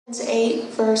8,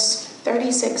 verse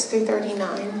 36 through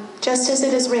 39. Just as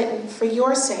it is written, for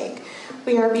your sake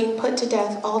we are being put to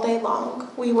death all day long.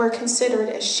 We were considered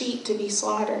as sheep to be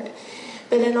slaughtered.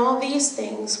 But in all these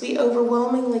things we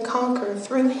overwhelmingly conquer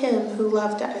through him who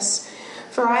loved us.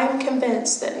 For I am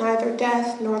convinced that neither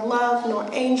death, nor love, nor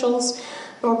angels,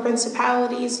 nor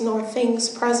principalities, nor things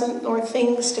present, nor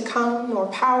things to come, nor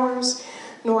powers,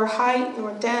 nor height,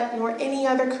 nor depth, nor any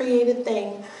other created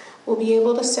thing will be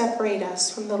able to separate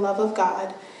us from the love of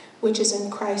God, which is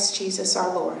in Christ Jesus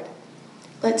our Lord.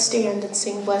 Let's stand and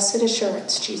sing Blessed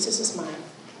Assurance, Jesus is mine.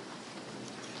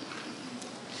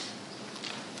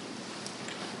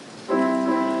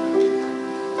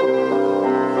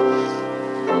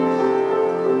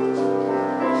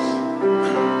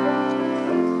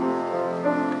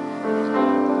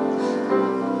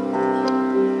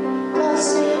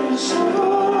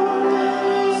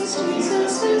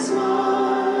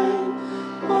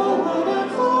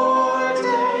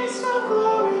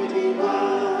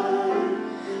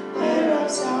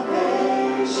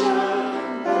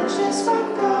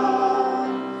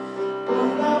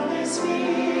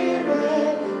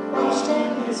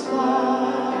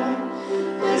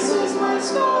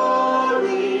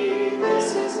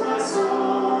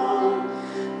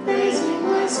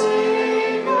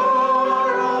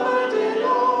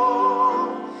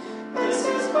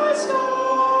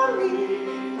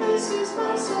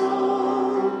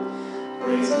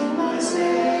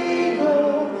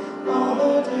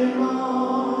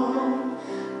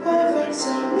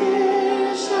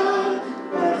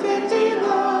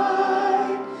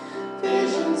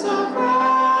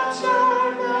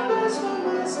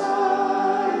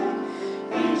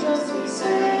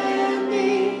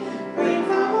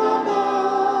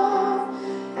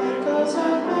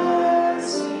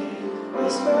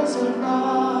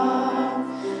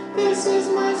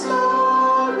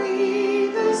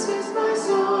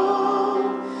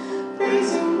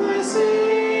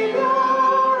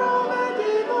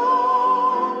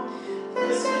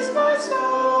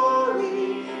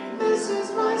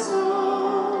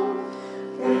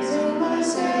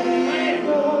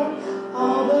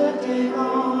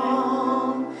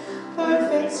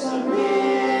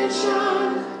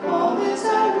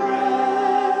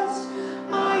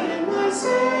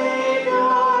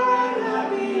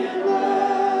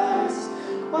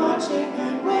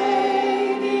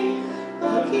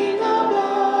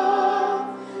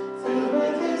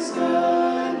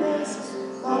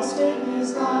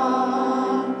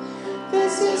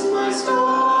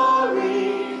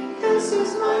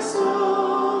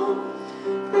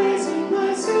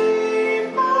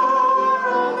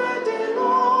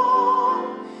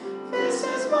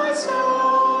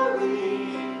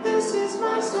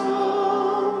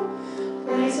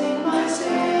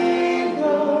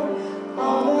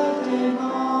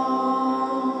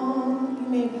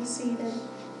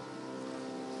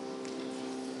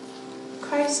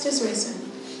 Christ is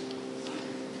risen.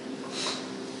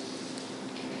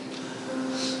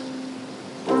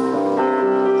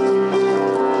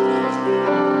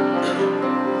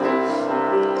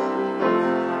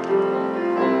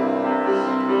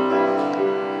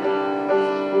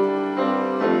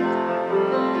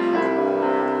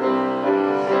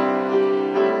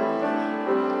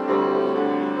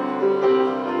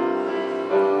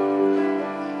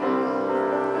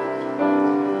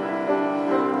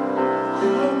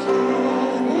 Okay.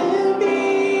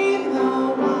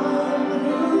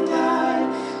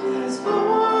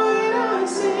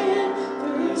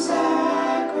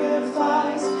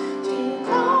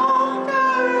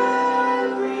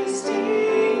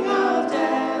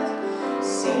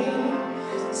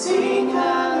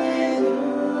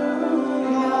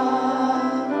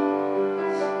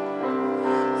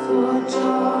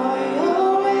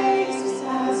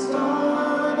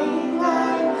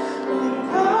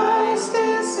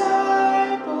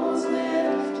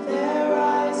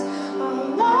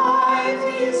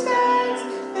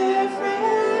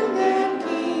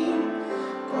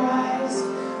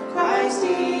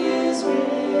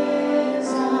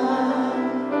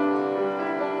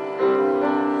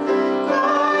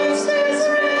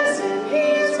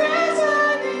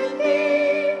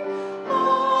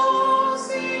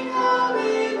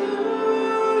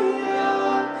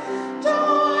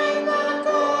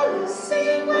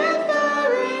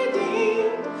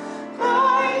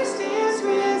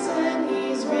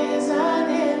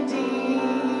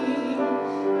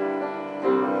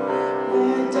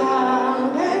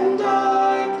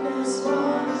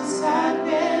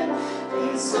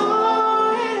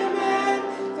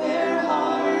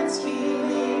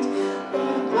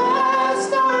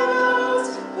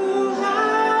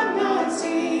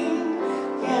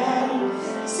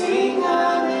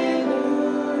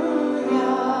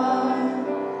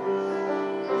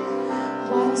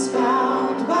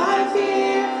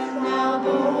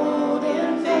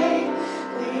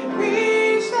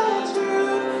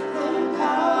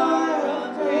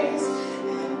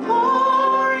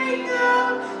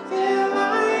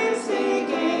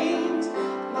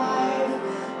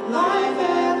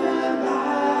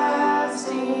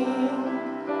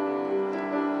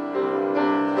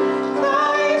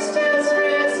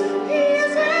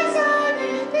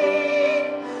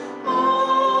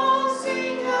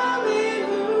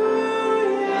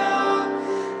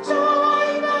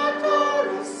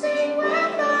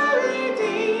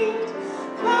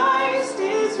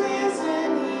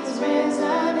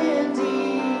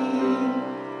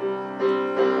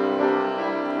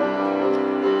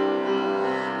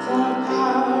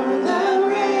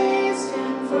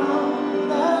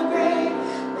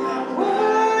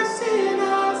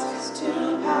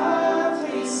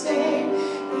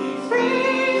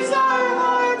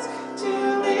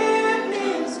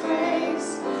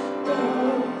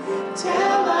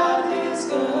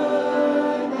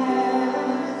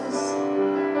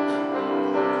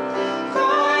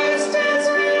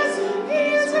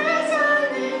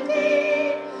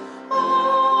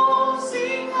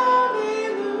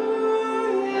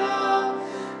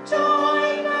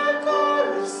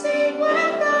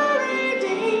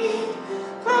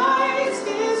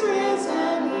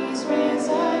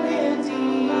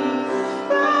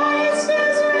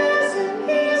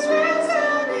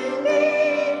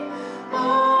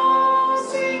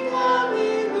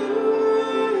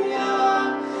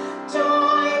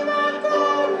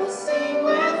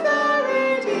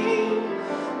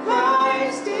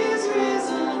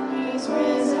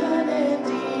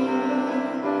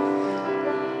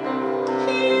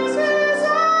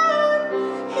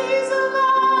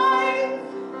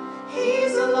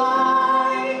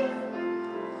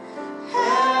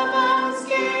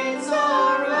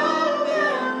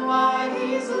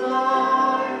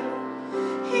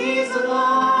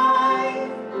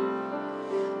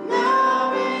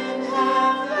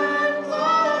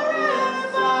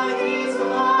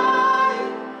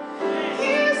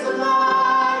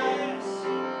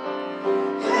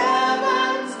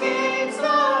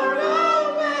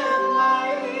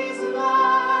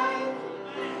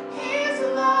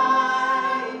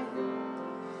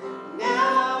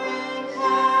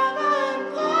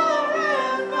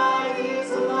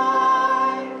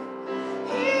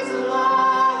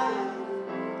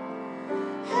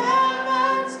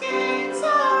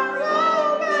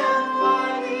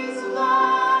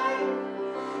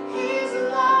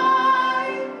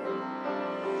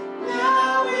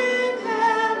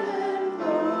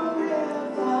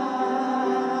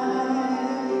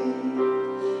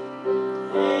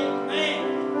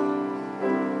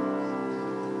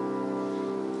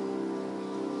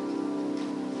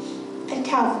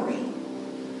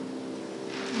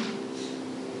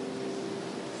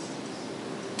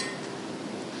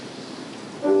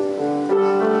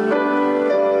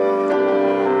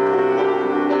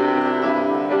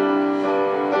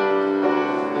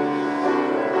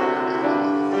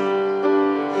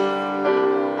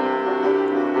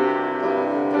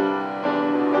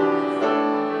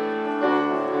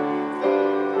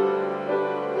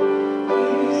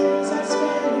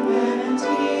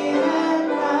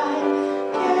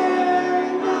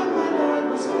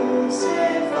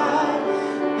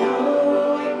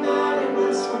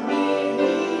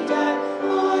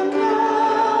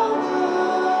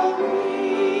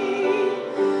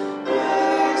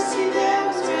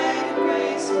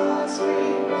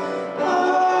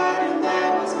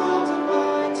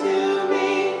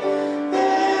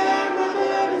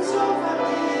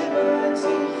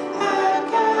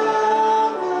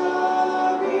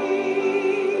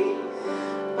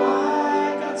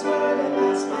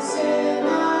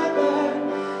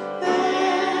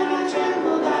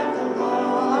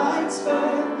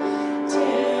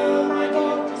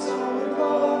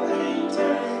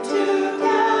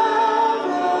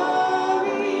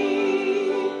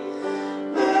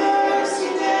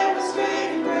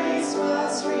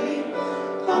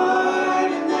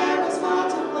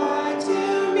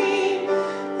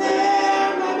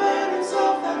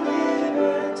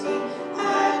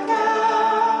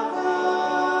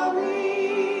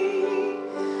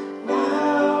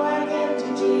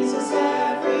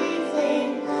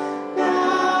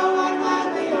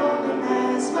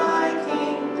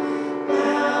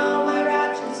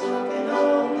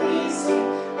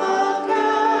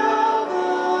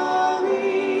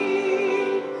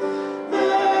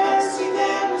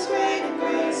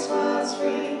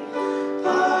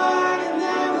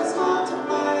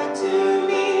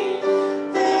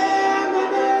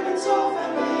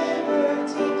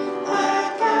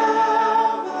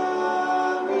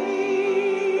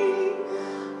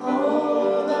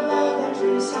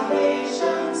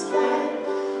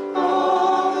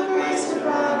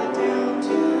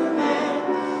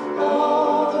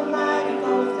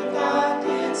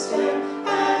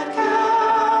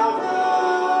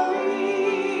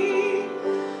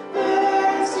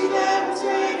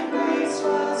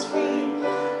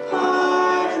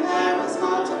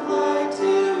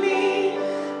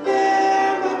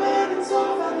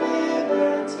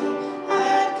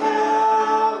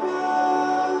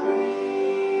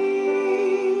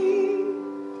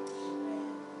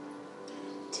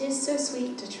 'Tis so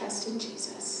sweet to trust in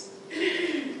Jesus.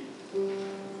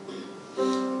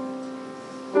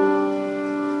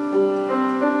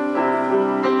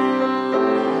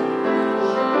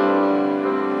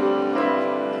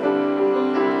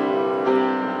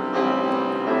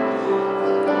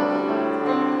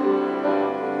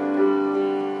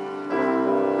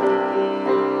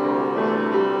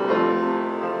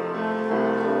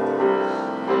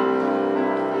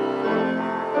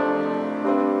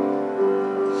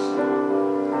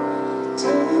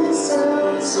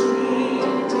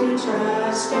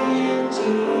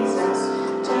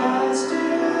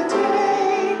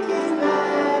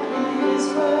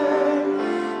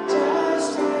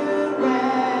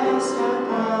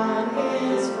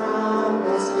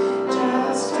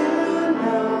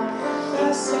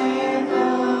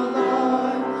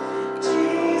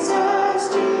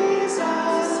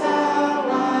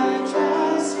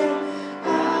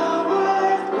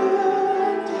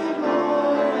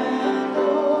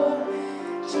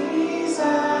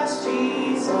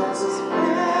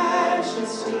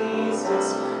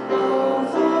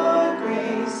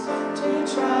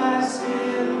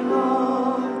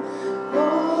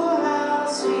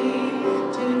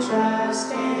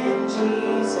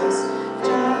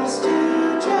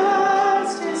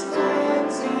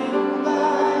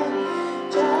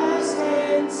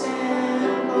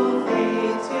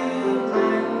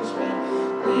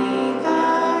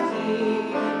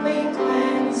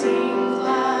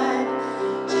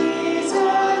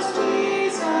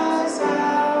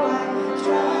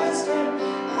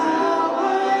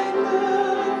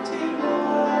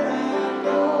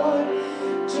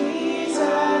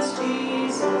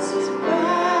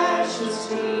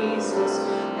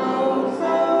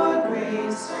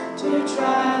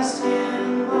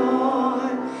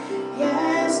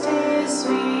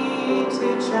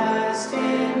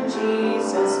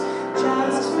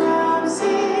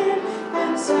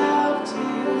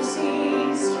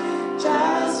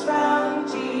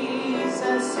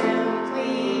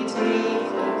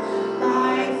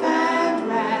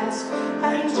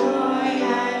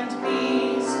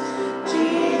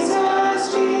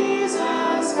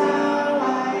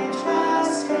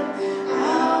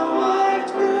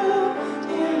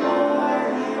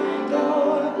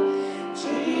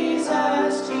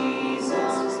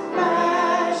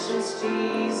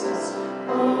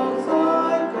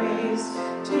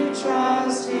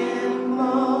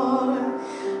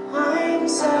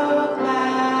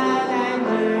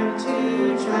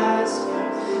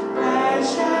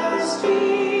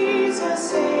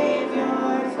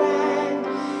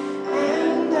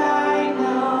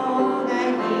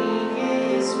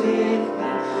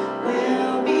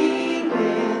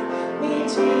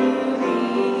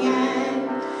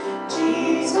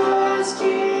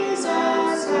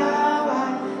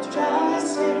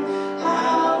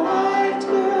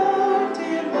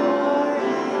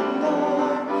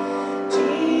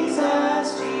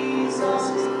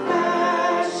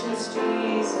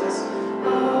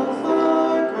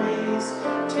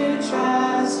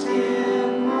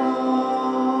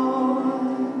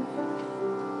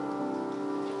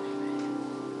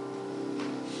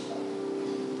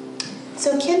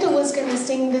 So Kendall was going to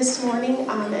sing this morning,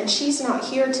 and she's not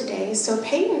here today. So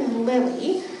Peyton and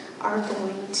Lily are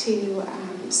going to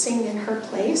sing in her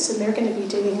place, and they're going to be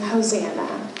doing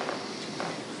Hosanna.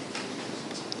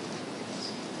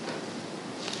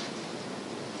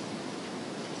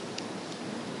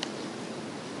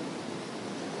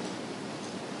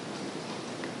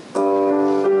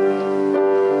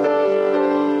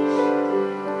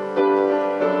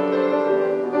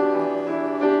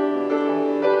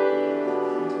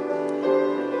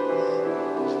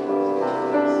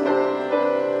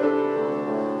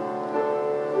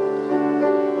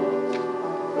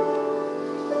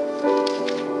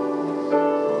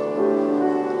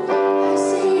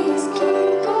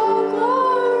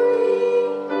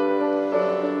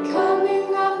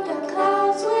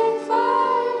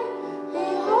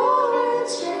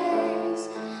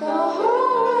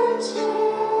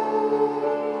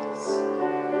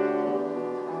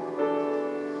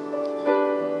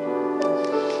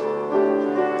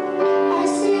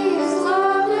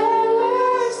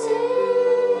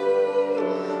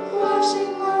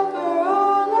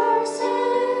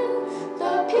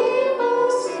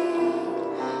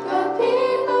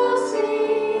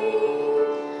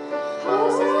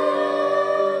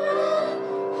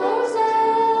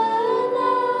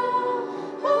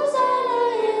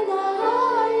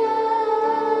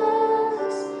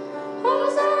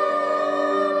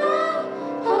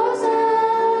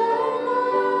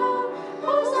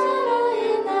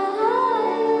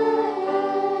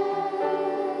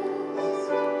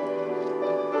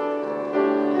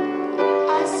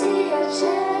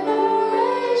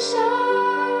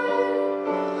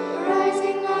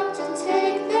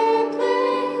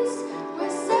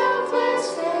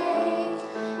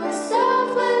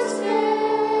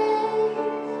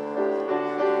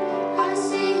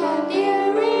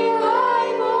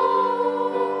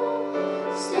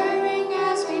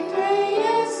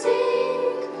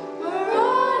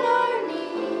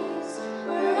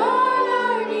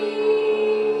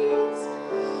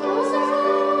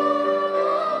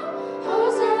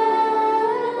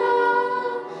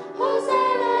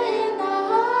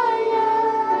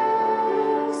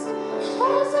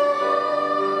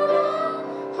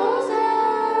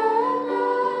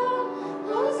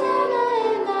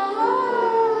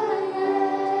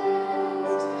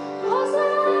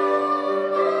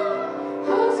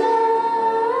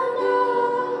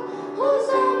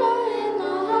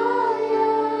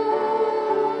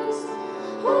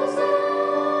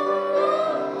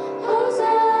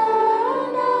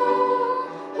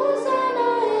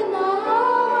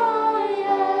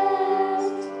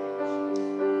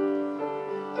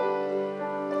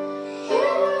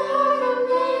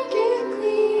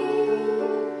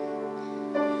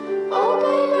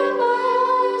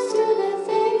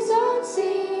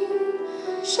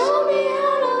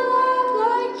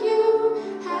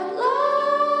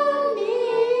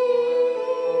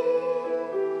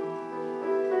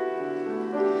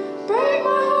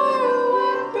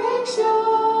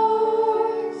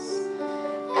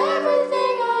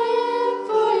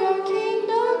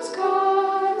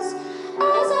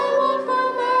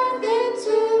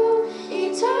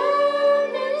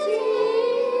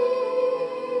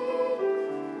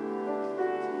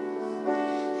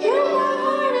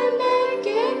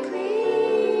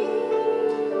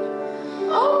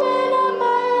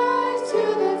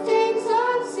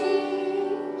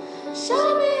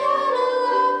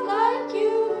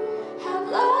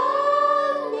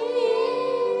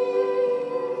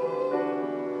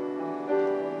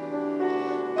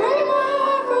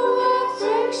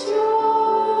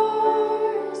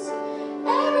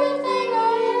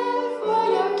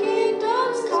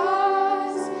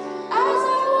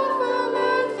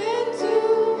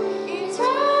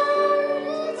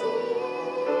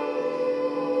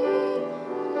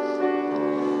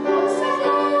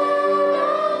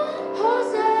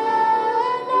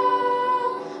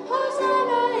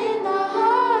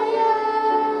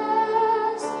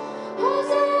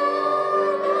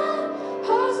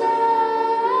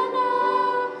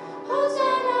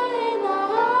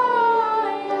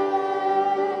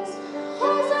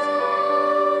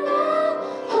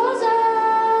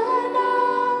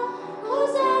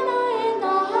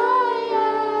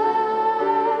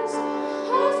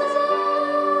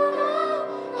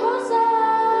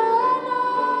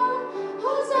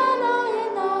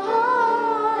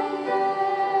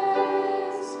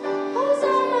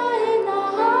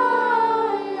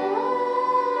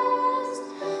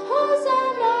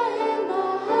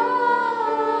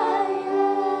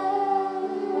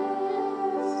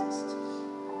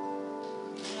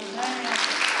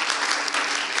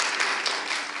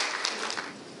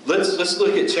 let's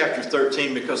look at chapter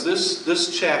 13, because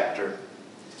this chapter,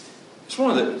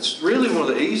 it's really one of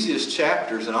the easiest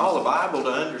chapters in all the Bible to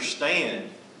understand,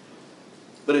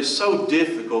 but it's so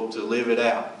difficult to live it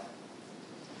out.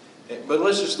 But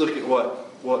let's just look at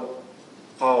what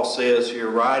Paul says here,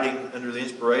 writing under the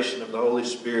inspiration of the Holy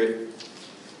Spirit.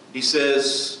 He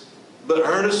says, "But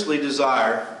earnestly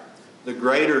desire the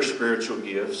greater spiritual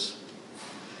gifts,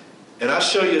 and I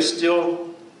show you a still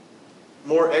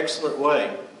more excellent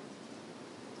way.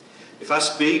 If I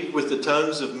speak with the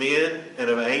tongues of men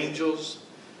and of angels,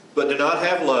 but do not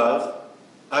have love,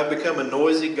 I become a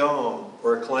noisy gong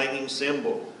or a clanging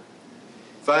cymbal.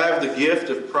 If I have the gift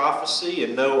of prophecy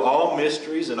and know all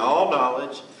mysteries and all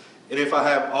knowledge, and if I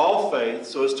have all faith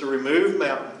so as to remove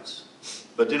mountains,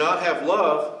 but do not have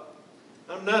love,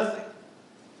 I'm nothing.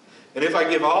 And if I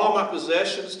give all my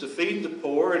possessions to feed the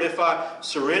poor, and if I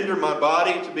surrender my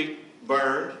body to be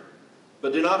burned,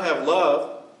 but do not have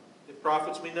love, it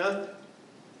profits me nothing.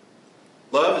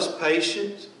 Love is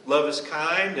patient, love is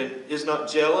kind and is not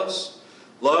jealous.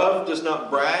 Love does not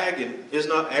brag and is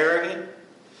not arrogant.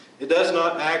 It does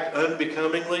not act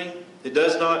unbecomingly. It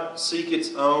does not seek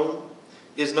its own,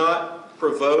 is not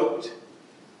provoked,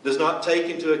 does not take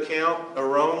into account a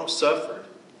wrong suffered,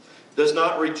 does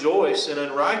not rejoice in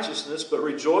unrighteousness, but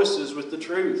rejoices with the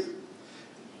truth,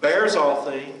 bears all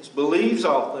things, believes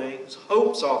all things,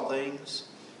 hopes all things,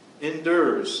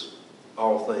 endures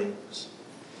all things."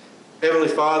 Heavenly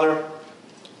Father,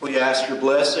 we ask your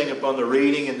blessing upon the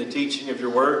reading and the teaching of your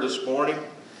word this morning.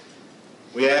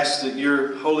 We ask that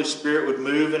your Holy Spirit would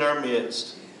move in our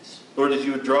midst. Lord, that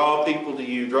you would draw people to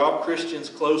you, draw Christians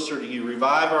closer to you,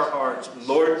 revive our hearts.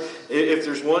 Lord, if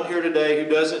there's one here today who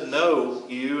doesn't know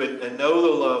you and know the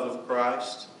love of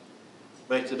Christ,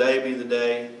 may today be the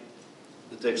day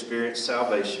that they experience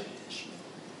salvation.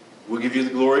 We'll give you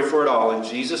the glory for it all. In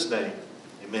Jesus' name,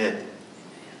 amen.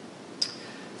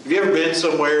 Have you ever been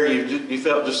somewhere you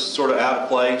felt just sort of out of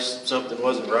place, something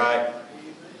wasn't right?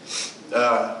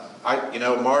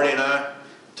 Marty and I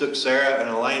took Sarah and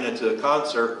Elena to a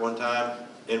concert one time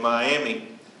in Miami.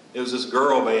 It was this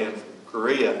girl band from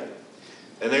Korea.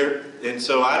 And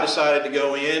so I decided to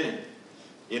go in,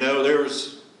 and, there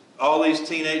was all these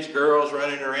teenage girls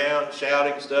running around,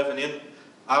 shouting stuff, and then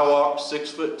I walked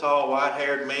 6-foot-tall,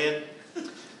 white-haired man.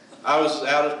 I was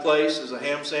out of place as a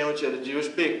ham sandwich at a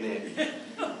Jewish picnic.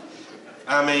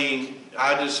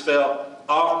 I just felt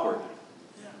awkward.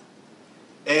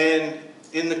 And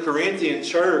in the Corinthian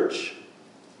church,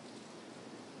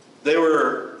 they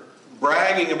were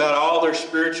bragging about all their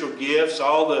spiritual gifts, they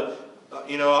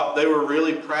were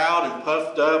really proud and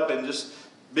puffed up and just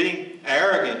being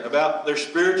arrogant about their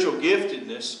spiritual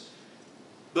giftedness.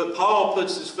 But Paul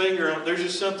puts his finger on, there's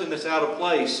just something that's out of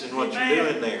place in what you're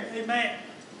doing there. Amen.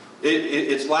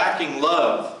 It's lacking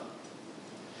love.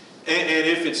 And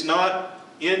if it's not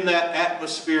in that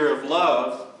atmosphere of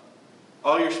love,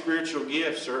 all your spiritual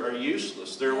gifts are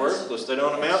useless. They're worthless. They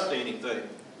don't amount to anything.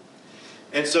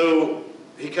 And so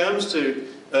he comes to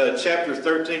chapter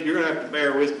 13. You're going to have to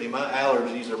bear with me. My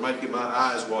allergies are making my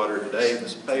eyes water today, and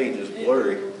this page is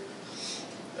blurry.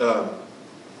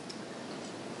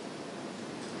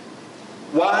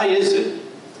 Why is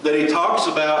it that he talks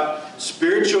about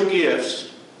spiritual gifts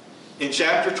in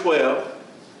chapter 12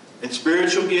 and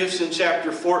spiritual gifts in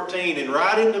chapter 14, and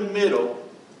right in the middle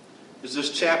is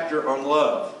this chapter on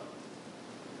love?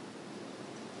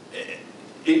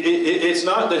 It's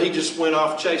not that he just went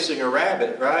off chasing a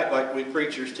rabbit, right, like we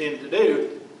preachers tend to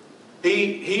do.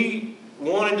 He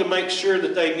wanted to make sure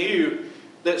that they knew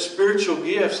that spiritual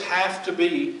gifts have to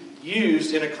be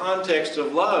used in a context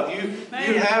of love.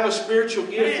 You have a spiritual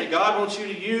gift that God wants you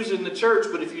to use in the church,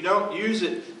 but if you don't use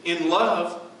it in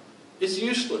love, it's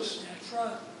useless. That's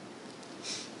right.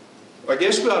 I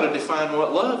guess we ought to define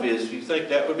what love is. Do you think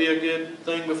that would be a good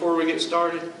thing before we get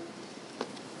started?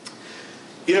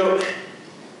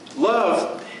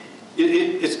 Love,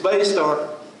 it's based on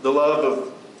the love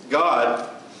of God.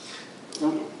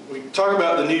 We talk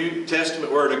about the New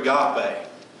Testament word agape,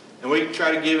 and we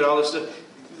try to give it all this stuff.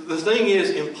 The thing is,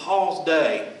 in Paul's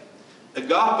day,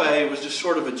 agape was just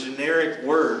sort of a generic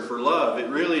word for love. It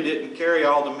really didn't carry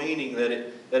all the meaning that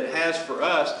it has for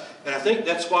us. And I think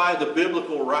that's why the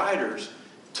biblical writers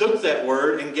took that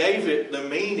word and gave it the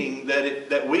meaning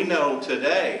that we know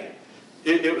today.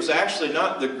 It was actually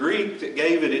not the Greek that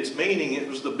gave it its meaning. It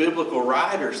was the biblical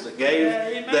writers that gave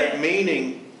that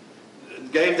meaning,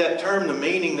 gave that term the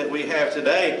meaning that we have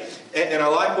today. And I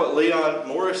like what Leon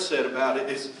Morris said about it,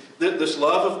 is that this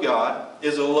love of God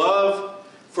is a love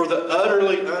for the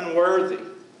utterly unworthy.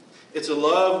 It's a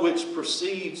love which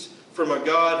proceeds from a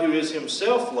God who is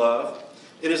himself love,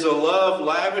 It is a love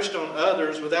lavished on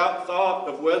others without thought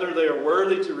of whether they are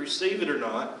worthy to receive it or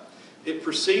not. It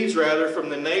proceeds rather from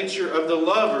the nature of the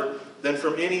lover than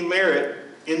from any merit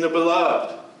in the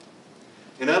beloved.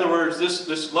 In other words,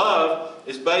 this love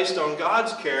is based on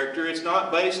God's character. It's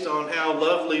not based on how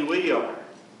lovely we are.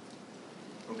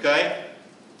 Okay?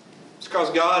 It's because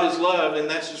God is love, and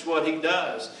that's just what He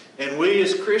does. And we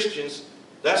as Christians,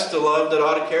 that's the love that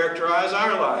ought to characterize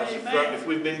our lives if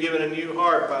we've been given a new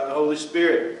heart by the Holy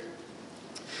Spirit.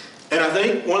 And I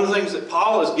think one of the things that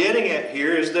Paul is getting at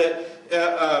here is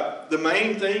that the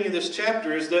main thing in this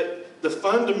chapter is that the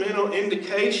fundamental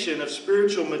indication of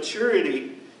spiritual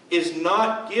maturity is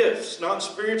not gifts, not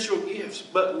spiritual gifts,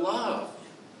 but love.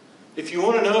 If you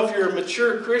want to know if you're a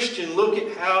mature Christian, look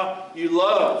at how you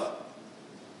love.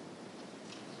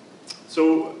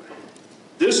 So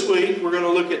this week we're going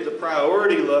to look at the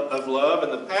priority of love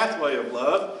and the pathway of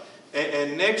love.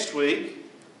 And next week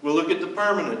we'll look at the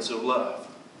permanence of love.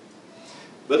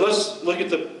 But let's look at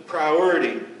the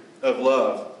priority of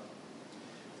love.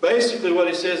 Basically what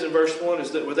he says in verse 1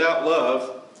 is that without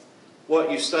love, what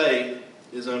you say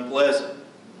is unpleasant.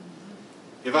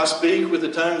 If I speak with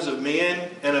the tongues of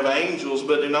men and of angels,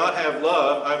 but do not have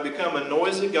love, I become a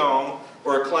noisy gong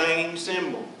or a clanging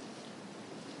cymbal.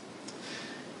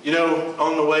 You know,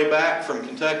 on the way back from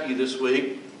Kentucky this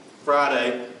week,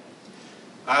 Friday,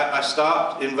 I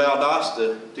stopped in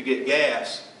Valdosta to get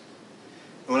gas.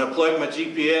 And when I plugged my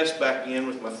GPS back in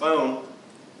with my phone,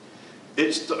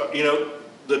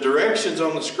 the directions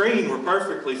on the screen were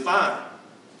perfectly fine.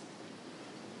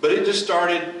 But it just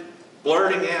started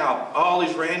blurting out all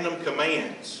these random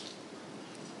commands.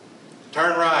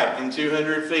 Turn right in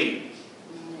 200 feet.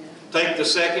 Take the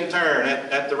second turn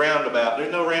at the roundabout.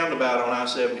 There's no roundabout on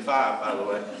I-75, by the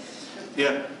way.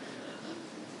 Yeah.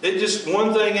 It just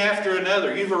one thing after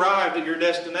another. You've arrived at your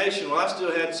destination. Well, I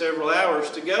still had several hours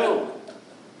to go.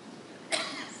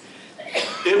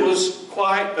 It was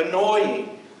quite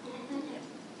annoying.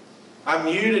 I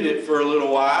muted it for a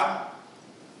little while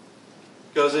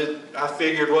because I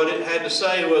figured what it had to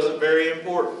say wasn't very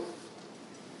important.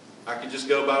 I could just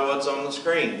go by what's on the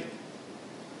screen.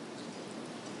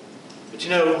 But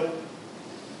you know,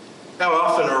 how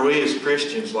often are we as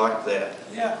Christians like that?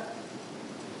 Yeah.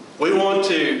 We want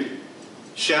to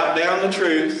shout down the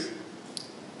truth,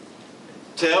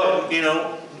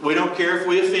 we don't care if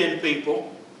we offend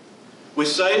people. We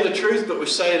say the truth, but we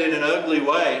say it in an ugly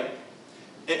way.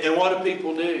 And what do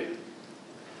people do?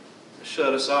 They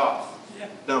shut us off,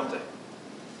 don't they?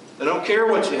 They don't care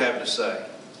what you have to say.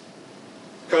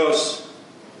 Because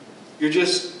you're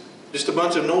just a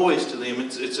bunch of noise to them.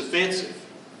 It's offensive.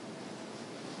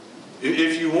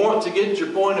 If you want to get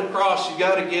your point across, you've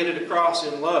got to get it across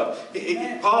in love.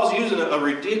 Paul's using a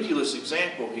ridiculous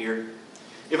example here.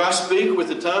 If I speak with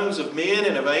the tongues of men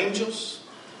and of angels,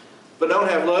 but don't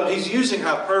have love, he's using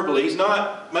hyperbole. He's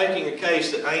not making a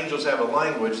case that angels have a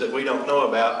language that we don't know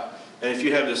about. And if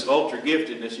you have this ultra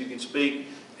giftedness, you can speak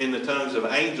in the tongues of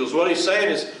angels. What he's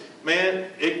saying is, man,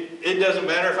 it doesn't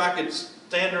matter if I could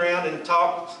stand around and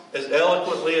talk as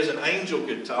eloquently as an angel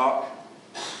could talk.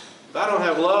 If I don't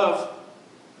have love,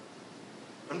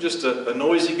 I'm just a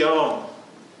noisy gong.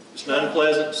 Just an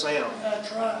unpleasant sound.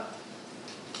 That's right.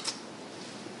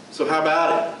 So how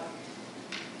about it?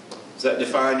 Does that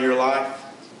define your life?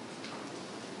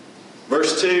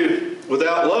 Verse 2,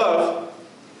 without love,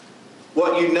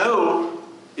 what you know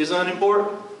is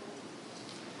unimportant.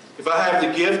 If I have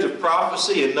the gift of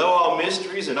prophecy and know all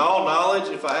mysteries and all knowledge,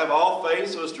 if I have all faith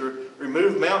so as to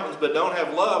remove mountains but don't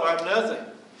have love, I have nothing.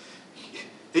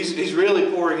 He's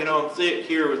really pouring it on thick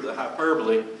here with the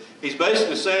hyperbole. He's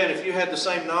basically saying if you had the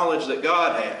same knowledge that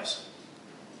God has.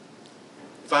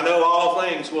 If I know all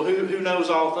things, well, who knows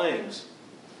all things?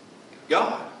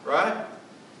 God, right?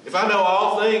 If I know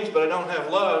all things but I don't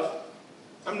have love,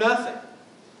 I'm nothing.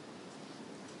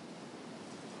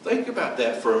 Think about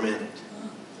that for a minute.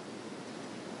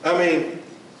 I mean,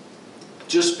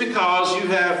 just because you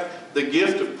have the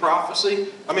gift of prophecy,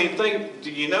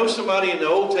 do you know somebody in the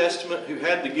Old Testament who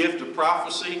had the gift of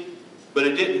prophecy, but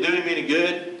it didn't do him any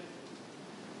good?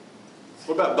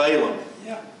 What about Balaam?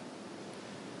 Yeah.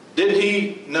 Didn't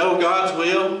he know God's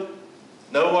will?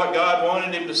 Know what God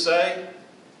wanted him to say?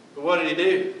 But what did he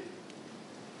do?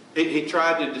 He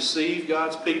tried to deceive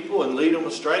God's people and lead them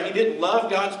astray. He didn't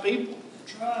love God's people.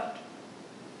 That's right.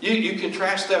 You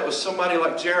contrast that with somebody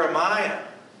like Jeremiah,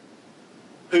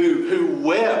 who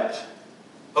wept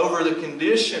over the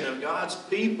condition of God's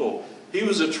people. He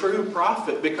was a true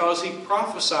prophet because he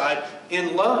prophesied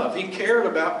in love. He cared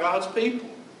about God's people.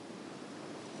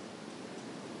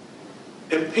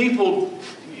 And people,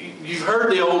 you've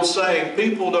heard the old saying,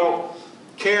 people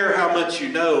care how much you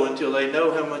know until they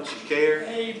know how much you care.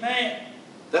 Amen.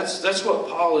 That's what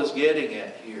Paul is getting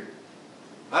at here.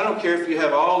 I don't care if you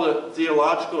have all the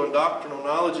theological and doctrinal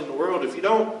knowledge in the world. If you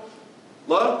don't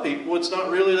love people, it's not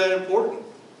really that important.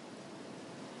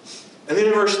 And then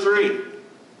in verse 3,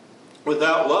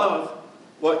 without love,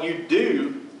 what you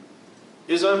do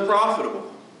is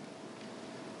unprofitable.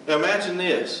 Now imagine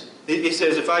this. He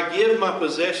says, if I give my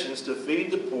possessions to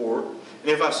feed the poor, and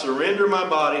if I surrender my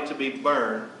body to be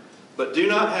burned, but do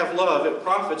not have love, it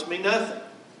profits me nothing.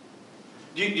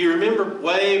 Do you remember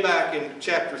way back in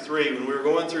chapter 3 when we were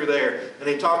going through there, and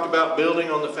he talked about building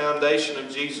on the foundation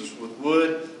of Jesus with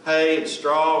wood, hay, and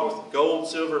straw, with gold,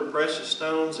 silver, and precious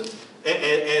stones. And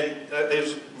it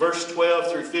was verse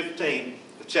 12 through 15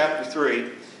 of chapter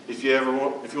 3, if you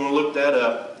want to look that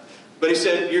up. But he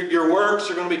said, your works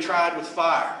are going to be tried with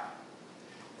fire.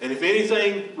 And if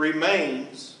anything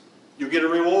remains, you'll get a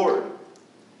reward.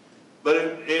 But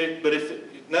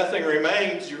if nothing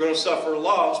remains, you're going to suffer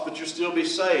loss, but you'll still be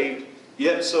saved,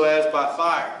 yet so as by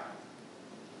fire.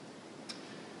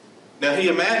 Now he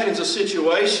imagines a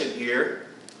situation here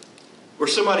where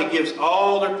somebody gives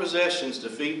all their possessions to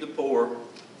feed the poor,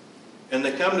 and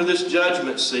they come to this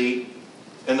judgment seat,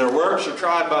 and their works are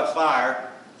tried by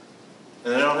fire,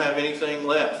 and they don't have anything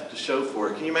left to show for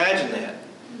it. Can you imagine that?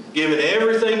 Giving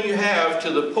everything you have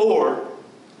to the poor,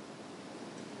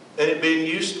 and it being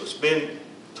useless, being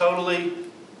totally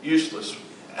useless.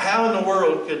 How in the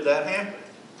world could that happen?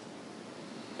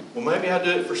 Well, maybe I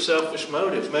do it for selfish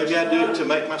motives. Maybe I do it to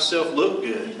make myself look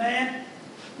good. Amen.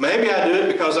 Maybe I do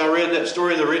it because I read that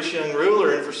story of the rich young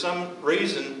ruler, and for some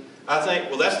reason I think,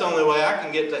 well, that's the only way I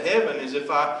can get to heaven is if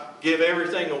I give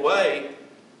everything away.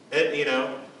 And,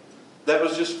 that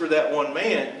was just for that one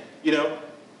man.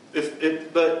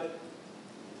 But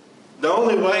the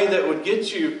only way that would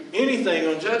get you anything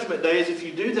on Judgment Day is if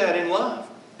you do that in love.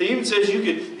 He even says you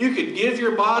could give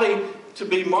your body to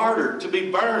be martyred, to be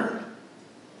burned.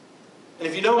 And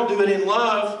if you don't do it in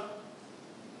love,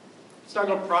 it's not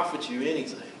going to profit you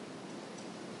anything.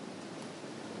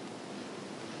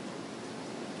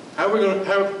 How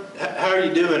are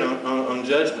you doing on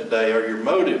Judgment Day? Are your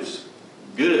motives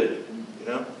good?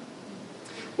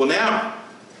 Well, now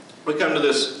we come to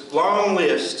this long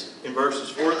list in verses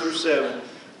 4 through 7.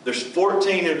 There's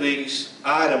 14 of these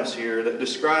items here that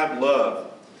describe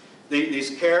love.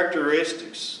 These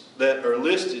characteristics that are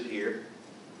listed here,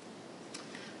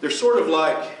 they're sort of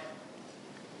like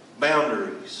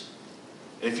boundaries.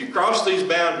 And if you cross these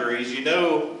boundaries, you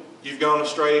know you've gone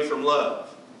astray from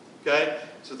love. Okay?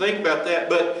 So think about that.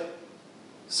 But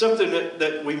something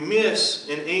that we miss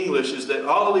in English is that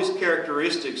all of these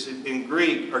characteristics in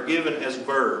Greek are given as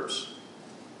verbs,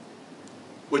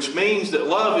 which means that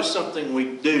love is something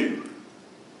we do.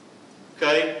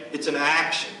 Okay? It's an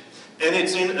action. And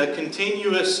it's in a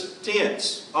continuous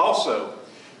tense also,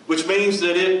 which means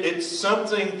that it's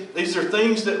something, these are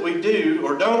things that we do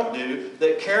or don't do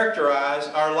that characterize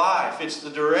our life. It's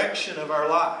the direction of our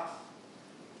life.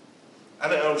 I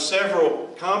know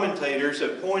several commentators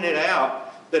have pointed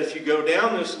out that if you go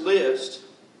down this list,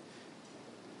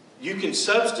 you can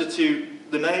substitute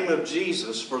the name of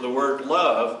Jesus for the word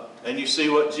love, and you see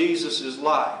what Jesus is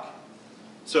like.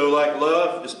 So like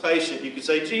love is patient, you could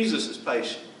say Jesus is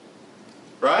patient.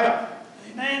 Right?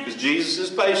 Amen. Because Jesus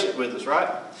is patient with us, right?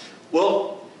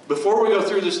 Well, before we go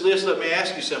through this list, let me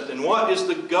ask you something. What is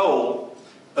the goal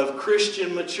of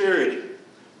Christian maturity?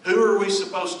 Who are we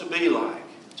supposed to be like?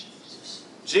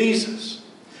 Jesus.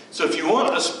 So if you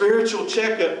want a spiritual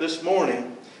checkup this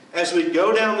morning, as we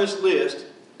go down this list,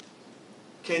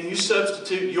 can you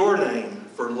substitute your name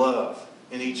for love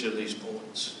in each of these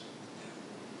points?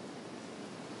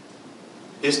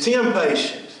 Is Tim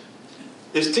patient?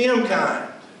 Is Tim kind?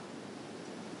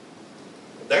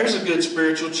 There's a good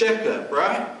spiritual checkup,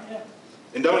 right? Yeah.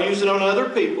 And don't use it on other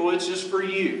people. It's just for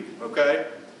you, okay?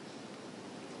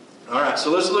 All right,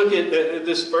 so let's look at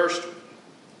this first one.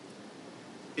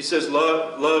 He says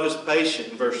love is patient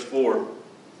in verse 4.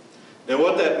 Now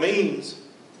what that means,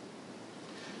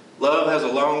 love has a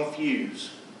long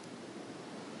fuse.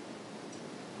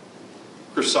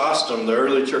 Chrysostom, the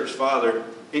early church father,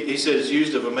 he said it's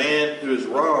used of a man who is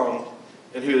wronged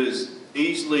and who has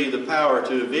easily the power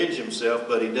to avenge himself,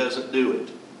 but he doesn't do it.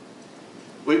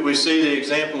 We see the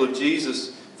example of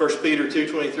Jesus. 1 Peter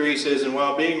 2:23 says, and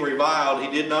while being reviled,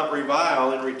 he did not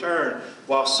revile in return.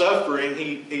 While suffering,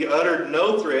 he uttered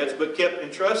no threats, but kept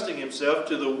entrusting himself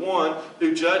to the one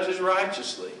who judges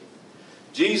righteously.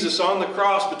 Jesus on the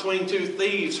cross between two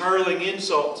thieves hurling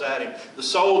insults at him. The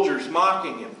soldiers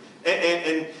mocking him.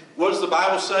 And what does the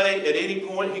Bible say? At any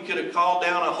point he could have called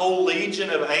down a whole legion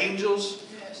of angels.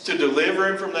 Yes. to deliver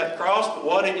him from that cross. But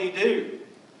what did he do?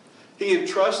 He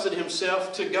entrusted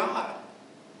himself to God.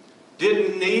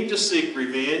 Didn't need to seek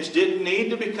revenge. Didn't need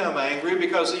to become angry,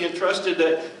 because he entrusted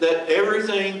that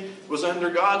everything was under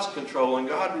God's control and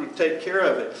God would take care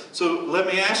of it. So let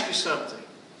me ask you something.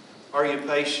 Are you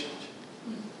patient?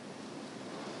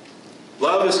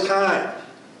 Love is kind.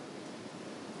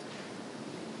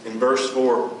 In verse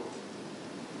 4,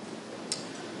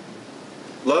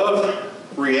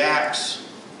 love reacts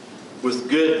with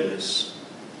goodness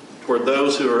toward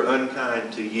those who are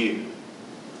unkind to you.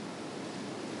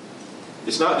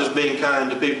 It's not just being kind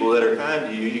to people that are kind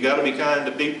to you. You got to be kind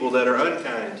to people that are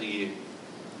unkind to you.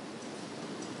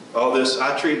 All this,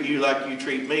 I treat you like you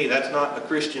treat me, that's not a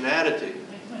Christian attitude.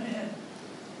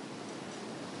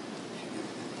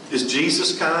 Is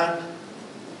Jesus kind?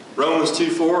 Romans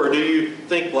 2:4, or do you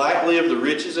think lightly of the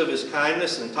riches of his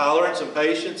kindness and tolerance and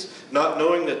patience, not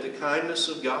knowing that the kindness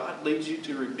of God leads you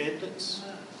to repentance?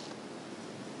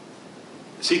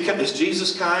 Is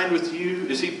Jesus kind with you?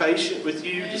 Is he patient with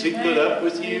you? Does he put up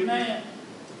with you? Amen.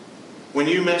 When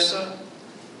you mess up?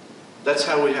 That's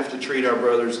how we have to treat our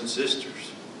brothers and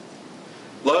sisters.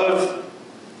 Love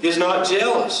is not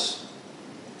jealous.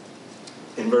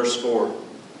 In verse 4.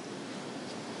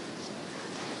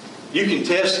 You can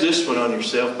test this one on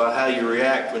yourself by how you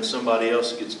react when somebody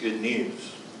else gets good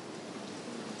news.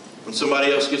 When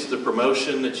somebody else gets the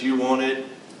promotion that you wanted.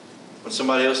 When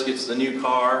somebody else gets the new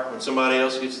car. When somebody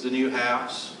else gets the new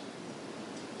house.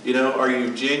 You know, are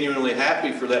you genuinely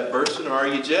happy for that person, or are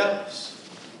you jealous?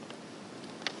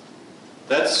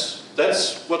 That's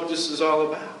what this is all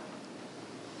about.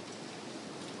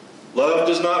 Love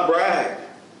does not brag.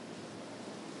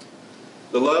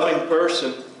 The loving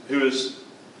person who is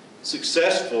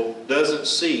successful doesn't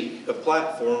seek a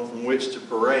platform from which to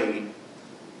parade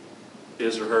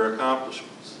his or her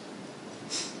accomplishments.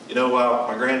 You know, while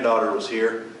my granddaughter was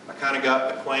here, I kind of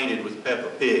got acquainted with Peppa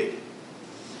Pig.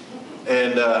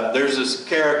 And there's this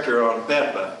character on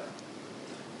Peppa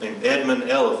named Edmund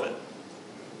Elephant.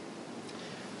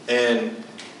 And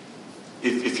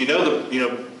if you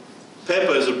know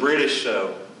Peppa is a British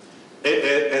show.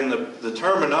 And the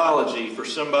terminology for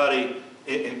somebody,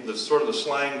 in the sort of the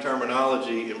slang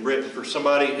terminology in Britain, for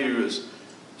somebody who is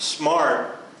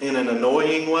smart in an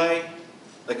annoying way,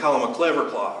 they call them a clever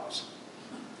clogs.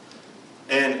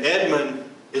 And Edmund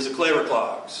is a clever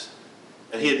clogs.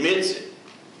 And he admits it.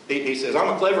 He says, I'm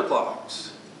a clever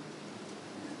clogs.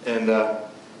 And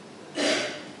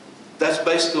that's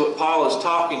basically what Paul is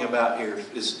talking about here,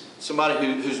 is somebody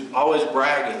who's always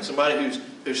bragging, somebody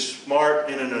who's smart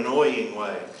in an annoying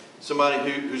way,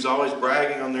 somebody who's always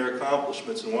bragging on their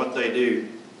accomplishments and what they do.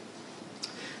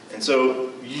 And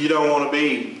so you don't want to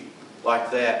be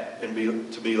like that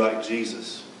and to be like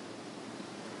Jesus.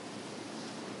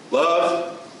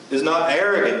 Love is not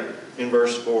arrogant in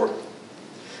verse 4.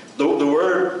 The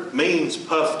word means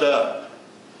puffed up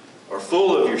or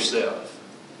full of yourself.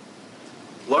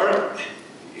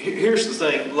 Here's the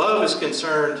thing. Love is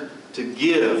concerned to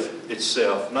give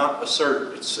itself, not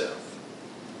assert itself.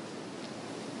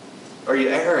 Are you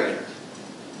arrogant?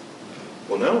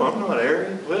 Well, no, I'm not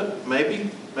arrogant. Well, maybe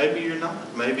you're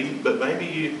not. But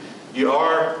maybe you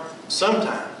are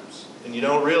sometimes, and you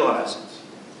don't realize it.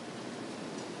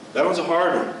 That was a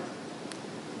hard one.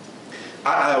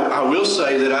 I will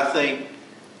say that I think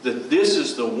that this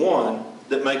is the one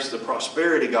that makes the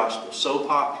prosperity gospel so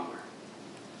popular.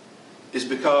 Is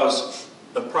because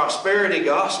a prosperity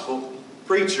gospel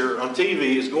preacher on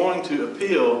TV is going to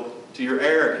appeal to your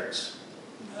arrogance.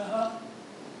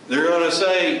 They're going to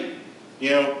say,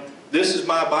 this is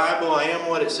my Bible. I am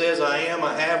what it says I am.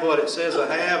 I have what it says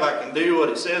I have. I can do what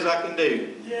it says I can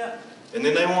do. Yeah. And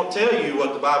then they won't tell you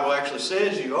what the Bible actually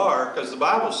says you are, because the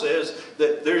Bible says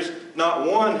that there's not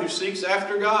one who seeks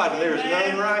after God, and there is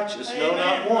none righteous, no,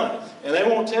 not one. And they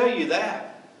won't tell you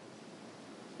that.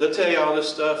 They'll tell you all this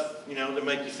stuff, to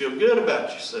make you feel good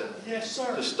about yourself. Yes,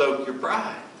 sir. To stoke your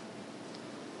pride.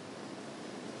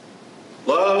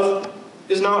 Love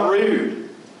is not rude.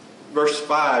 Verse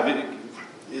 5,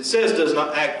 it says does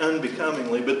not act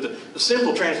unbecomingly, but the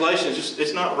simple translation is just,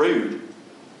 it's not rude.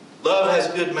 Love has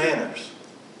good manners.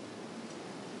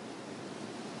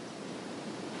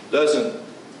 Doesn't,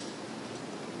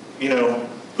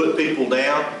 put people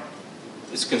down.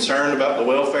 It's concerned about the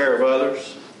welfare of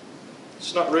others.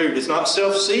 It's not rude. It's not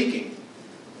self-seeking.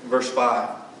 Verse 5.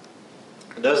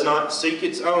 It does not seek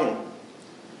its own.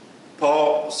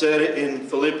 Paul said it in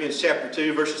Philippians chapter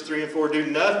 2, verses 3 and 4. Do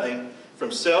nothing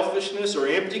from selfishness or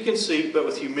empty conceit, but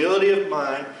with humility of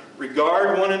mind,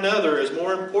 regard one another as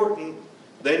more important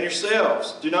than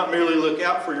yourselves. Do not merely look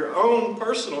out for your own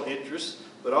personal interests,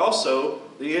 but also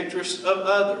the interests of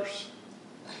others?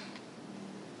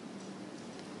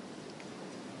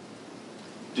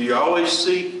 Do you always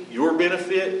seek your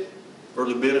benefit or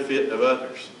the benefit of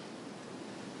others?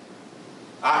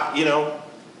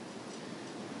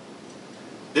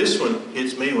 This one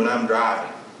hits me when I'm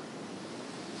driving.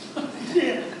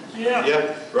 Yeah.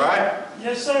 Yeah, right?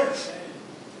 Yes, sir.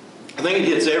 I think it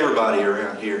hits everybody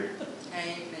around here.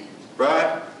 Amen.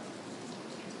 Right?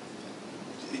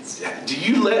 Do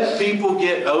you let people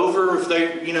get over if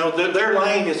their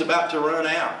lane is about to run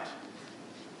out?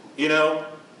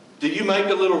 Do you make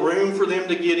a little room for them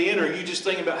to get in, or are you just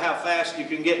thinking about how fast you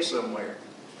can get somewhere?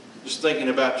 Just thinking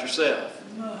about yourself.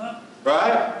 Uh-huh.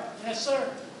 Right? Yes,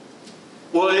 sir.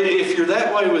 Well, if you're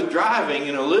that way with driving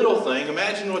in a little thing,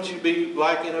 imagine what you'd be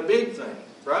like in a big thing.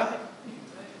 Right?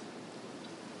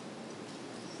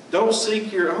 Don't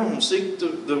seek your own. Seek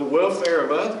the welfare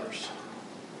of others.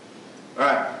 All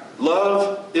right.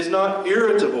 Love is not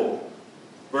irritable.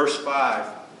 Verse 5.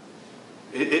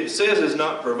 It says it's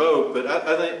not provoked, but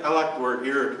I think I like the word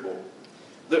irritable.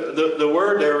 The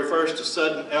word there refers to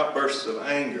sudden outbursts of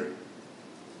anger.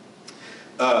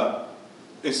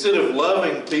 Instead of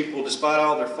loving people despite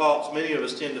all their faults, many of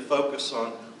us tend to focus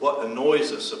on what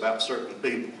annoys us about certain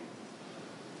people.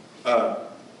 Now,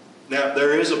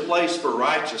 there is a place for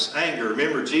righteous anger.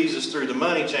 Remember, Jesus threw the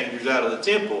money changers out of the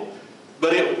temple.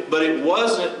 But it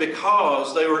wasn't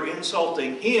because they were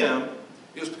insulting Him.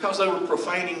 It was because they were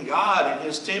profaning God in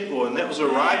His temple. And that was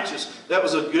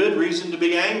a good reason to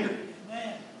be angry.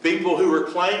 Amen. People who were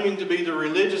claiming to be the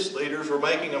religious leaders were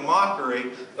making a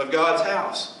mockery of God's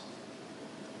house.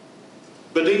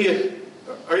 But are you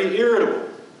irritable?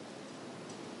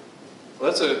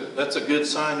 Well, that's a good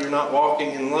sign you're not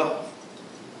walking in love.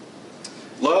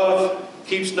 Love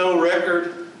keeps no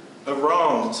record of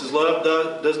wrongs. It says love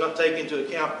does not take into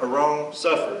account a wrong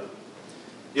suffered.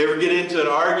 You ever get into an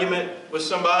argument with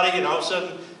somebody and all of a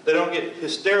sudden they don't get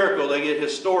hysterical, they get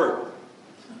historical.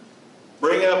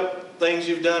 Bring up things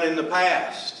you've done in the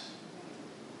past.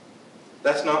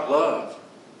 That's not love.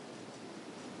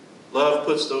 Love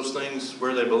puts those things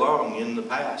where they belong in the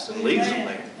past and leaves them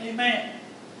there. Amen.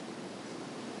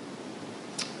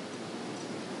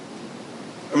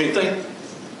 I mean,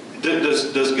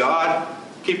 does God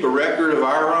keep a record of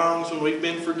our wrongs when we've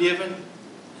been forgiven?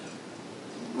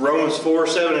 Romans 4,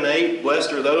 7, and 8,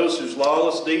 blessed are those whose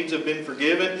lawless deeds have been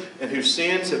forgiven and whose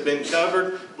sins have been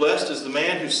covered. Blessed is the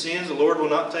man whose sins the Lord will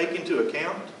not take into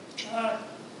account.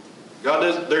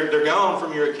 They're gone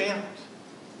from your account.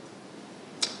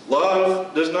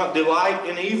 Love does not delight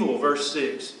in evil, verse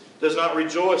 6. Does not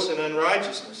rejoice in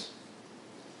unrighteousness.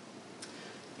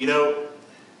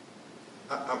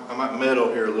 I might meddle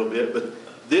here a little bit, but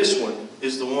this one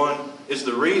is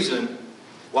the reason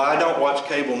why I don't watch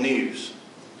cable news.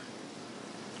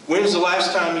 When's the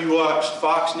last time you watched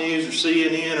Fox News or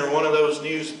CNN or one of those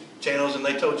news channels and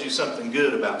they told you something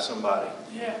good about somebody?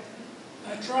 Yeah,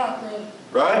 that's right, brother.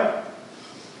 Right?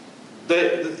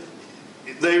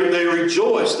 They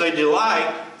rejoice, they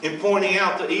delight in pointing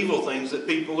out the evil things that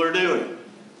people are doing.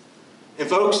 And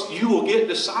folks, you will get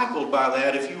discipled by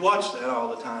that if you watch that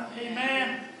all the time.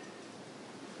 Amen.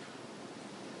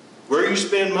 Where you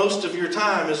spend most of your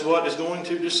time is what is going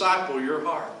to disciple your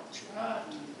heart. That's right.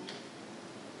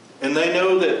 And they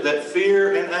know that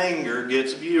fear and anger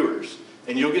gets viewers.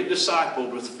 And you'll get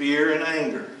discipled with fear and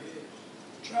anger.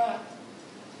 That's right.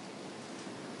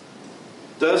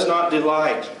 Does not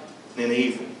delight in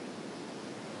evil.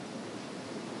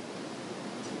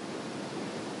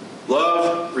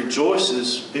 Love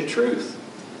rejoices in truth.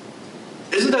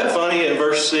 Isn't that funny in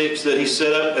verse 6 that he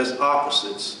set up as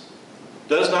opposites?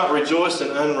 Does not rejoice in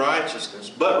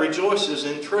unrighteousness, but rejoices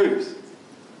in truth.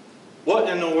 What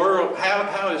in the world,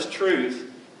 how is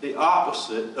truth the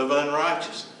opposite of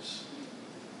unrighteousness?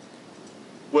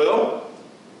 Well,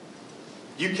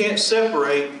 you can't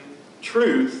separate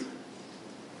truth,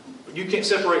 you can't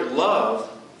separate love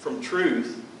from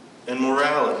truth and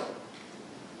morality.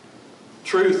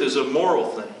 Truth is a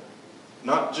moral thing,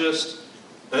 not just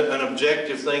an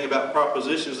objective thing about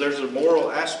propositions. There's a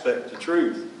moral aspect to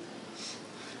truth.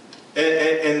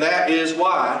 And that is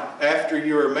why, after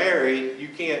you are married, you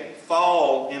can't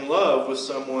fall in love with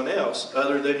someone else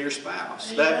other than your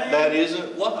spouse. That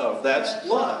isn't love. That's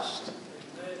lust.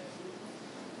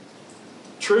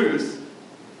 Truth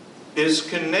is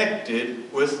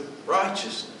connected with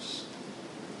righteousness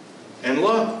and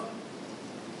love.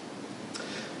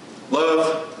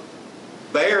 Love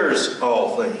bears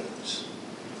all things.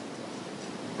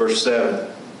 Verse 7.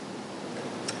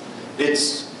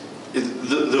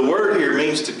 The word here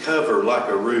means to cover like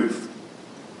a roof.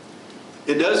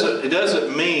 It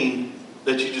doesn't mean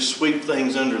that you just sweep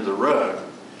things under the rug.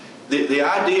 The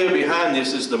idea behind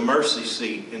this is the mercy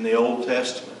seat in the Old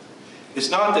Testament. It's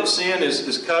not that sin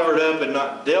is covered up and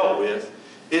not dealt with.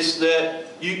 It's that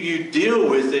you deal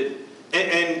with it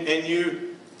and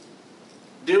you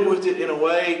deal with it in a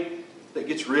way that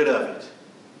gets rid of it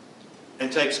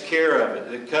and takes care of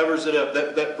it. It covers it up.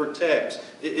 That protects.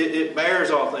 It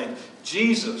bears all things.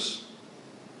 Jesus,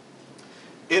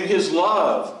 in His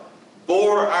love,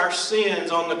 bore our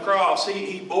sins on the cross.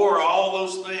 He bore all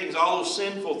those things, all those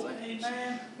sinful things.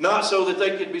 Amen. Not so that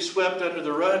they could be swept under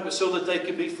the rug, but so that they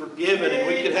could be forgiven and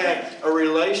we could have a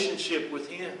relationship with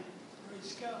Him.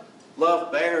 Praise God.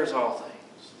 Love bears all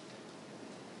things.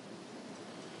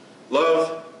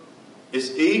 Love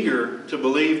is eager to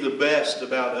believe the best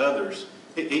about others.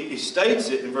 He states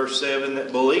it in verse 7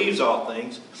 that believes all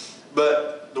things.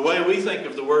 But the way we think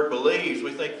of the word believes,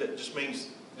 we think that just means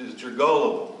that you're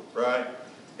gullible, right?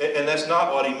 And that's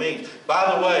not what he means.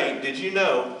 By the way, did you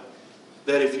know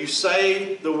that if you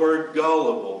say the word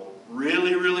gullible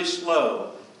really, really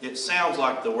slow, it sounds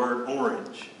like the word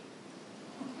orange?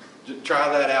 Just try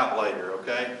that out later,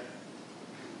 okay?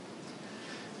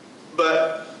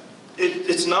 But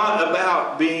it's not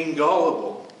about being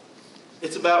gullible.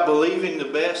 It's about believing the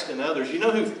best in others. You know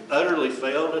who utterly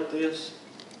failed at this?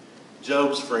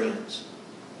 Job's friends.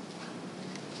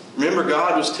 Remember,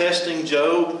 God was testing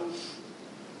Job?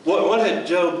 What had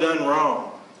Job done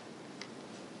wrong?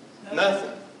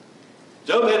 Nothing.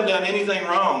 Job hadn't done anything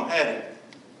wrong, had he?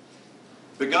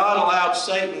 But God allowed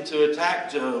Satan to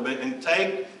attack Job and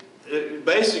take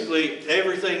basically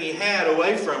everything he had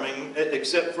away from him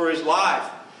except for his life.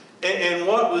 And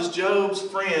what was Job's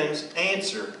friends'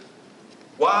 answer?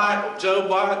 Why, Job,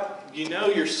 why? You know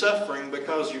you're suffering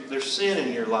because there's sin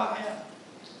in your life.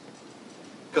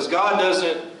 Because God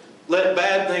doesn't let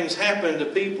bad things happen to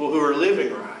people who are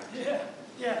living right.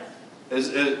 Yeah.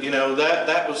 You know,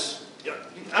 that was...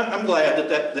 I'm glad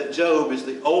that Job is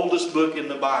the oldest book in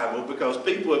the Bible because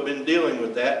people have been dealing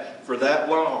with that for that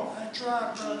long. That's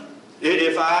right, brother.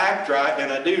 If I act right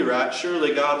and I do right,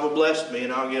 surely God will bless me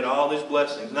and I'll get all these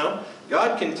blessings. No,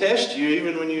 God can test you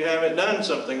even when you haven't done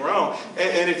something wrong.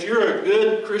 And if you're a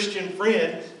good Christian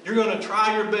friend, you're going to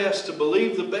try your best to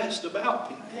believe the best about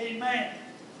people. Amen.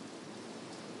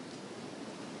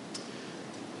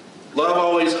 Love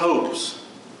always hopes.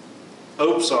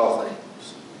 Hopes all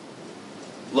things.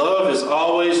 Love is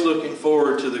always looking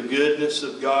forward to the goodness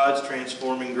of God's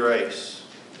transforming grace.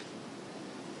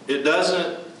 It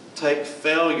doesn't take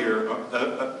failure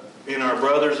in our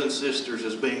brothers and sisters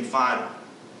as being final.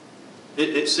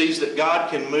 It sees that God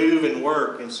can move and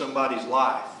work in somebody's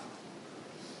life.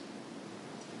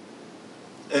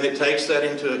 And it takes that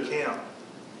into account,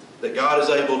 that God is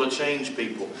able to change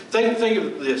people. Think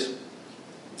of this.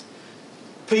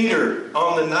 Peter,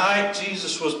 on the night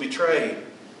Jesus was betrayed,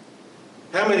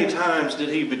 how many times did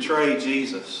he betray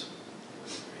Jesus?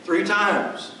 3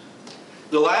 times.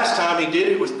 The last time he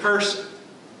did it with cursing.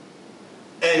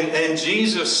 And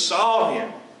Jesus saw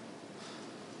him.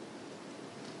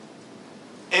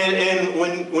 And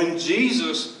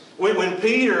when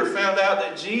Peter found out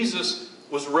that Jesus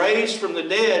was raised from the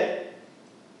dead,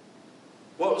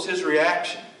 what was his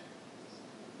reaction?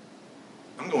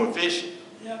 I'm going fishing.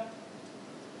 Yep.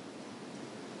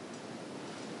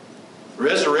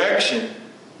 Resurrection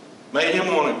made him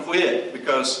want to quit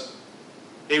because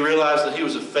he realized that he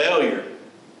was a failure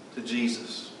to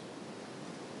Jesus.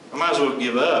 I might as well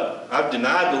give up. I've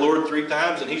denied the Lord 3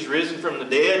 times and He's risen from the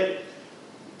dead.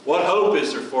 What hope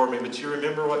is there for me? But you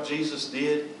remember what Jesus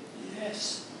did?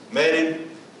 Yes. Met him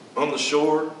on the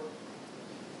shore.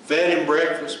 Fed him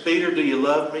breakfast. Peter, do you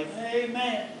love me?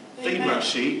 Amen. Feed my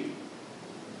sheep.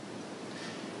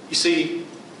 You see,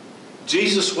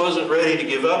 Jesus wasn't ready to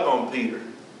give up on Peter.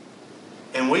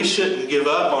 And we shouldn't give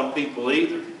up on people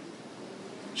either.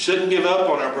 Shouldn't give up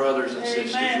on our brothers and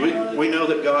sisters. We know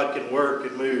that God can work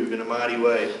and move in a mighty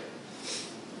way.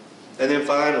 And then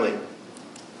finally,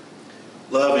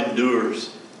 love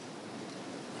endures.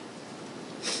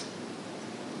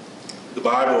 The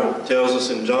Bible tells us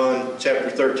in John chapter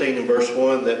 13 and verse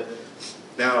 1 that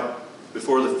now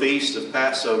before the feast of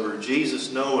Passover,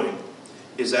 Jesus, knowing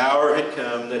His hour had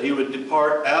come that He would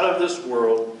depart out of this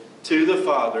world to the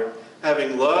Father,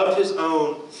 having loved His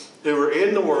own who were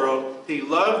in the world, He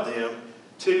loved them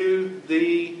to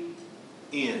the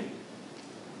end.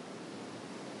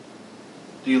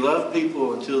 Do you love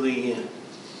people until the end?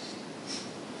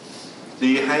 Do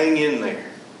you hang in there?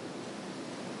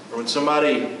 Or when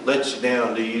somebody lets you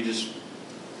down, do you just,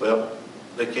 well,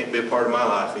 they can't be a part of my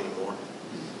life anymore.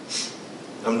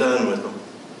 I'm done with them.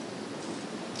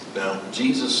 No,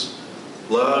 Jesus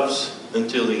loves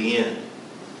until the end.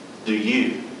 do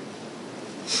you?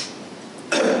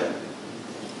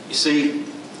 You see,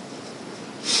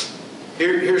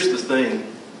 here's the thing,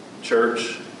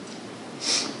 church.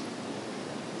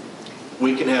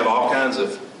 We can have all kinds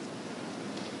of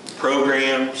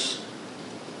programs.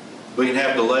 We can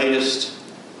have the latest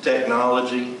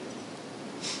technology.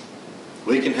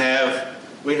 We can have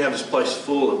this place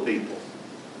full of people.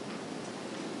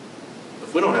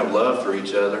 If we don't have love for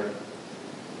each other,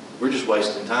 we're just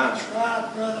wasting time. That's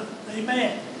right, brother.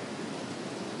 Amen.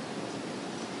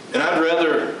 And I'd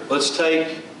rather, let's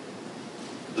take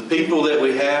the people that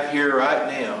we have here right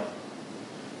now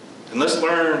and let's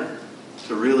learn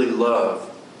to really love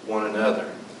one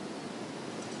another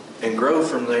and grow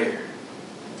from there.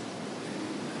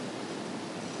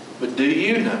 But do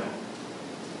you know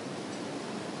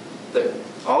that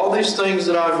all these things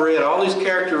that I've read, all these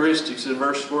characteristics in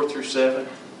verse 4 through 7,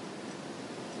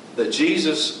 that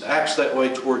Jesus acts that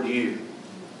way toward you?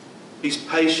 He's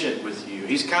patient with you.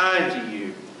 He's kind to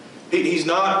you. He's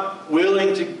not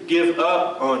willing to give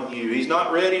up on you. He's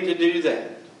not ready to do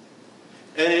that.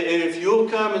 And if you'll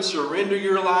come and surrender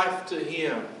your life to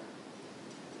Him,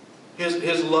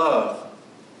 His love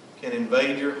can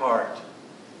invade your heart.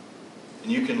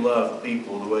 And you can love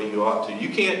people the way you ought to. You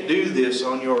can't do this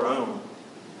on your own.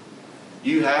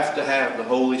 You have to have the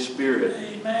Holy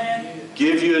Spirit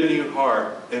give you a new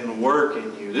heart and work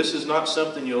in you. This is not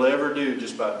something you'll ever do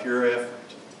just by pure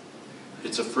effort.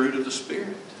 It's a fruit of the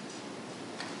Spirit.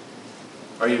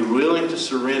 Are you willing to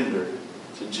surrender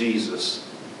to Jesus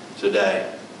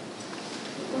today?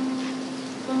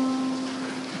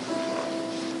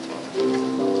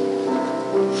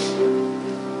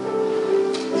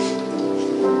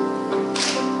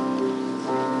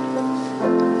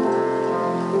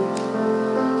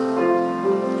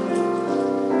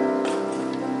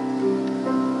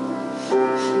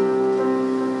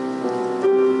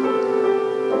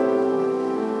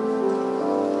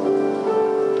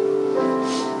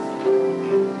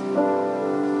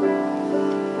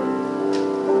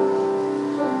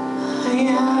 I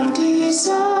have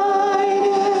decided.